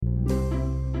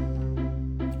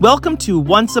Welcome to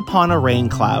Once Upon a Rain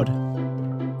Cloud,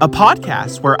 a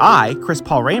podcast where I, Chris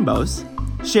Paul Rainbows,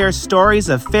 share stories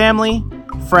of family,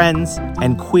 friends,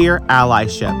 and queer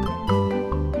allyship.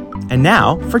 And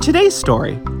now for today's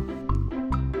story.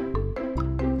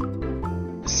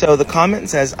 So the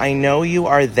comment says, I know you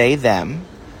are they, them,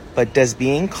 but does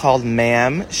being called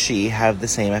ma'am, she have the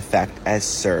same effect as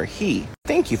sir, he?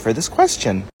 Thank you for this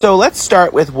question. So let's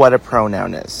start with what a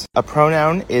pronoun is. A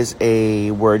pronoun is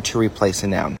a word to replace a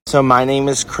noun. So my name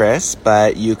is Chris,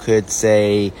 but you could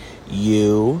say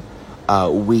you,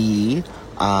 we,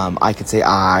 I could say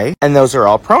I, and those are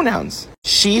all pronouns.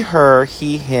 She, her,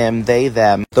 he, him, they,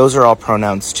 them, those are all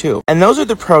pronouns too. And those are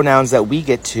the pronouns that we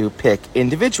get to pick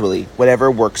individually,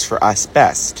 whatever works for us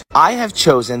best. I have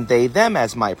chosen they, them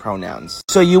as my pronouns.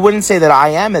 So you wouldn't say that I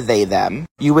am a they, them.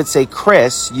 You would say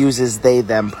Chris uses they,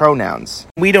 them pronouns.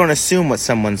 We don't assume what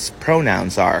someone's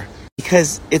pronouns are,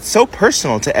 because it's so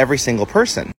personal to every single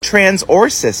person. Trans or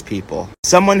cis people.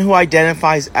 Someone who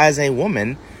identifies as a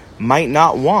woman might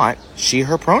not want she,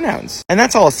 her pronouns. And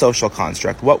that's all a social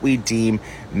construct. What we deem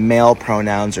male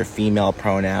pronouns or female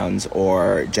pronouns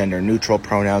or gender neutral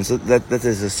pronouns, that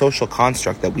is a social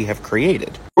construct that we have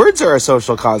created. Words are a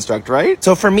social construct, right?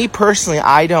 So for me personally,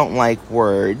 I don't like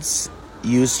words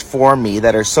used for me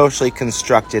that are socially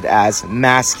constructed as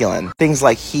masculine. Things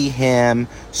like he, him,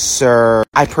 sir.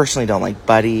 I personally don't like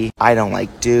buddy. I don't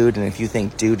like dude. And if you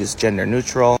think dude is gender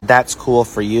neutral, that's cool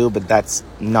for you, but that's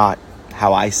not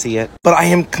how I see it. But I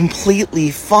am completely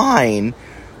fine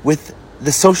with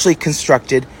the socially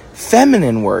constructed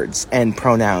feminine words and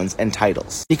pronouns and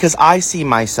titles, because I see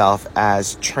myself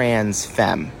as trans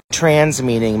femme. Trans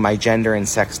meaning my gender and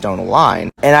sex don't align,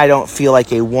 and I don't feel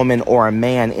like a woman or a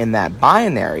man in that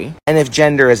binary. And if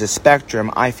gender is a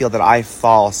spectrum, I feel that I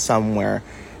fall somewhere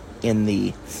in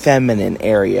the feminine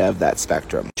area of that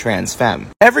spectrum, trans femme.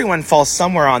 Everyone falls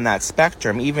somewhere on that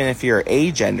spectrum, even if you're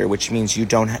agender, which means you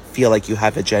don't feel like you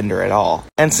have a gender at all.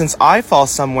 And since I fall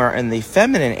somewhere in the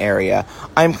feminine area,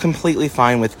 I'm completely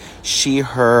fine with she,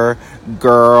 her,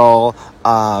 girl,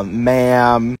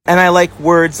 ma'am. And I like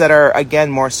words that are,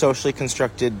 again, more socially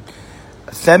constructed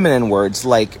feminine words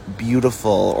like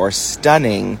beautiful or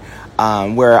stunning,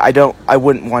 where I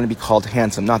wouldn't want to be called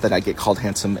handsome. Not that I get called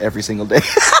handsome every single day.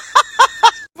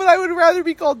 But I would rather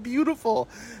be called beautiful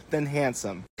than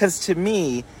handsome. Because to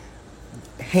me,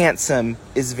 handsome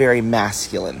is very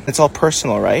masculine. It's all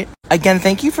personal, right? Again,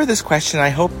 thank you for this question. I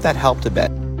hope that helped a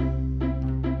bit.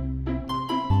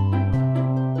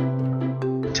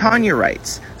 Tanya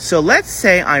writes, so let's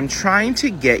say I'm trying to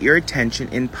get your attention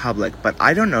in public, but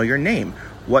I don't know your name.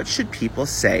 What should people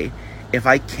say if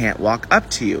I can't walk up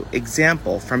to you?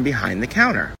 Example, from behind the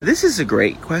counter. This is a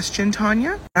great question,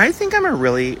 Tanya. I think I'm a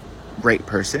really great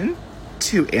person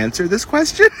to answer this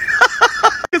question.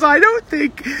 Because I don't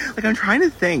think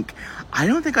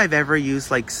I've ever used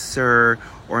like sir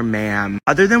or ma'am,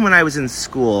 other than when I was in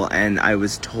school and I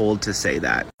was told to say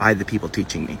that by the people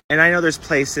teaching me. And I know there's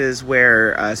places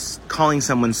where calling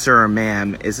someone sir or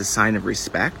ma'am is a sign of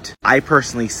respect. I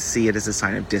personally see it as a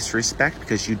sign of disrespect,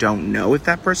 because you don't know if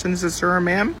that person is a sir or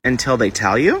ma'am until they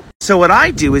tell you. So what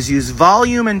I do is use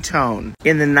volume and tone.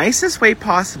 In the nicest way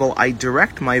possible, I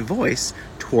direct my voice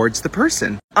towards the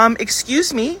person.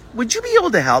 Excuse me, would you be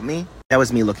able to help me? That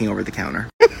was me looking over the counter.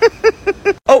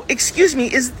 Oh, excuse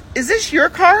me, is this your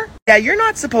car? Yeah, you're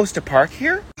not supposed to park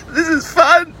here. This is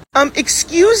fun.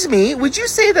 Excuse me, would you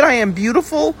say that I am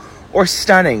beautiful or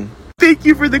stunning? Thank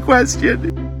you for the question.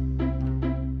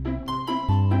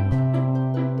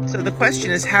 So the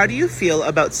question is, how do you feel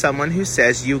about someone who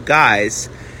says you guys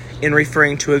in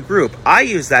referring to a group? I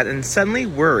use that and suddenly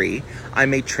worry I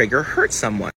may trigger hurt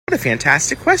someone. What a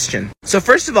fantastic question. So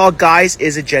first of all, guys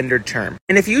is a gendered term.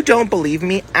 And if you don't believe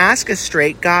me, ask a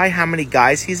straight guy how many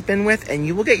guys he's been with, and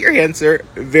you will get your answer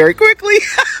very quickly.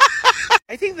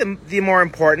 I think the more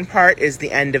important part is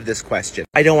the end of this question.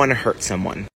 I don't want to hurt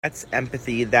someone. That's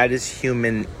empathy. That is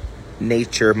human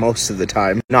nature most of the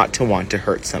time, not to want to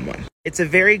hurt someone. It's a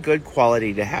very good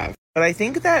quality to have. But I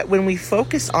think that when we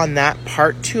focus on that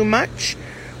part too much,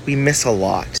 we miss a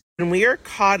lot. When we are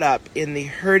caught up in the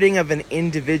hurting of an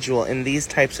individual in these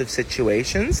types of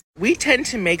situations, we tend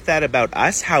to make that about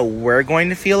us, how we're going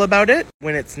to feel about it,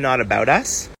 when it's not about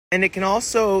us. And it can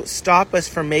also stop us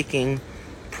from making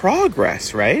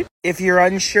progress, right? If you're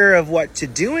unsure of what to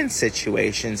do in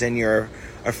situations and you're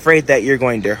afraid that you're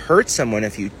going to hurt someone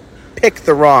if you pick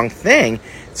the wrong thing,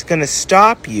 it's going to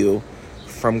stop you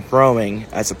from growing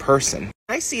as a person.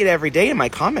 I see it every day in my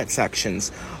comment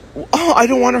sections. Oh, I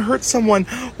don't want to hurt someone.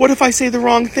 What if I say the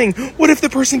wrong thing? What if the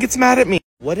person gets mad at me?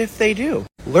 What if they do?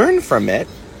 Learn from it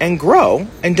and grow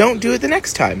and don't do it the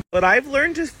next time. But I've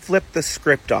learned to flip the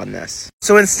script on this.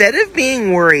 So instead of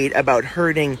being worried about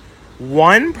hurting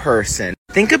one person,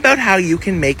 think about how you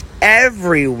can make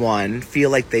everyone feel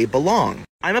like they belong.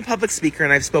 I'm a public speaker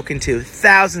and I've spoken to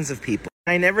thousands of people.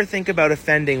 I never think about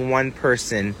offending one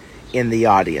person in the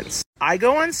audience. I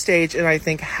go on stage and I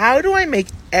think, how do I make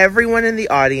everyone in the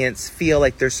audience feel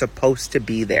like they're supposed to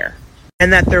be there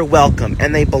and that they're welcome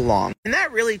and they belong? And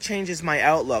that really changes my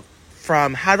outlook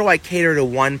from how do I cater to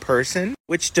one person,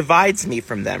 which divides me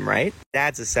from them, right?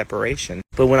 That's a separation.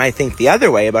 But when I think the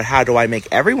other way about how do I make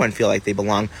everyone feel like they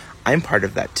belong, I'm part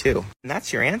of that too. And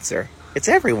that's your answer. It's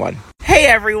everyone. Hey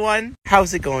everyone,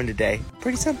 how's it going today?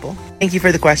 Pretty simple. Thank you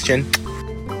for the question.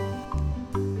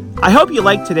 I hope you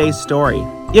liked today's story.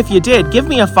 If you did, give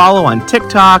me a follow on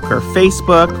TikTok or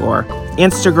Facebook or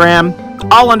Instagram,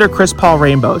 all under Chris Paul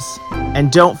Rainbows.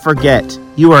 And don't forget,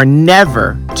 you are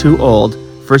never too old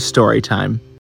for story time.